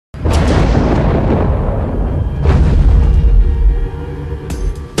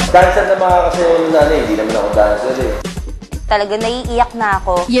Dancer na mga kasi hindi naman ako dancer eh. Talaga naiiyak na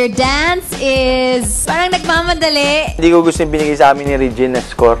ako. Your dance is parang nagmamadali. Hindi ko gusto yung binigay sa amin ni Regine na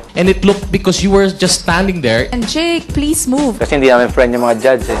score. And it looked because you were just standing there. And Jake, please move. Kasi hindi namin friend yung mga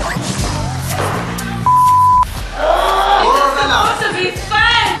judge eh.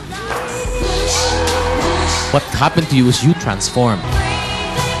 What happened to you is you transformed.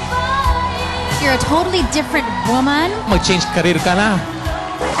 You're a totally different woman. Mag-change career ka na.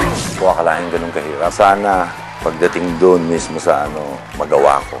 Kung akalain ganun kahirap, sana pagdating doon mismo sa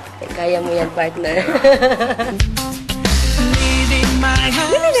magawa ko. Kaya mo yan, partner.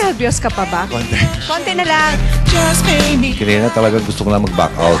 Nininervyos ka pa ba? Konti na lang. Kanina talagang gusto ko lang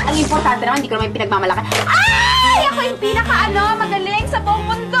mag-back out. Ang importante naman, hindi ko naman pinagmamalaki. Ay! Ako yung magaling sa buong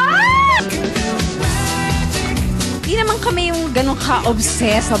mundo! Hindi naman kami yung ganun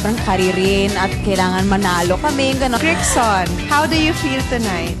ka-obsessed, sobrang karirin at kailangan manalo kami, ganun. Rickson, how do you feel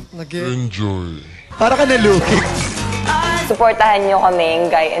tonight? Enjoy. Para ka naluki. Suportahan niyo kami,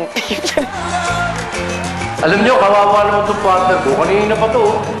 Guy and Peter. Alam niyo, kawawa naman itong partner ko. Kanina pa to.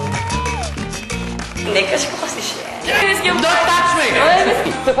 Hindi, kasi po kasi siya. Don't touch me!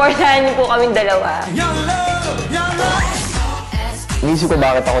 Suportahan niyo po kaming dalawa. Inisip ko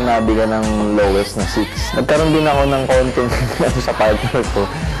bakit ako nabigyan ng lowest na 6. Nagkaroon din ako ng konting sa partner ko.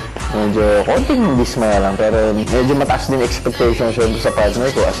 Medyo konting dismaya lang, pero medyo mataas din expectation siya sa partner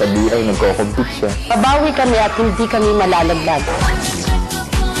ko. As a BI, nagko-compete siya. Babawi kami at hindi kami malalaglag.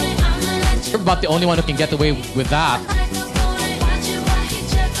 You're about the only one who can get away with that.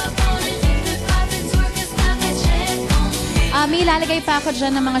 May ilalagay pa ako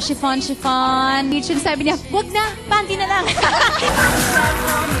dyan ng mga chiffon. Sabi niya, wag na, panty na lang.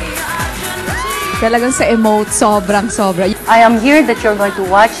 Talagang sa emote, sobra. I am here that you're going to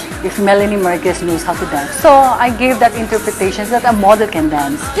watch if Melanie Marquez knows how to dance. So I gave that interpretation that a model can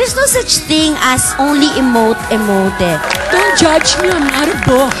dance. There's no such thing as only emote. Don't judge me, I'm not a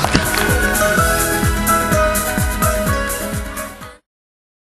book.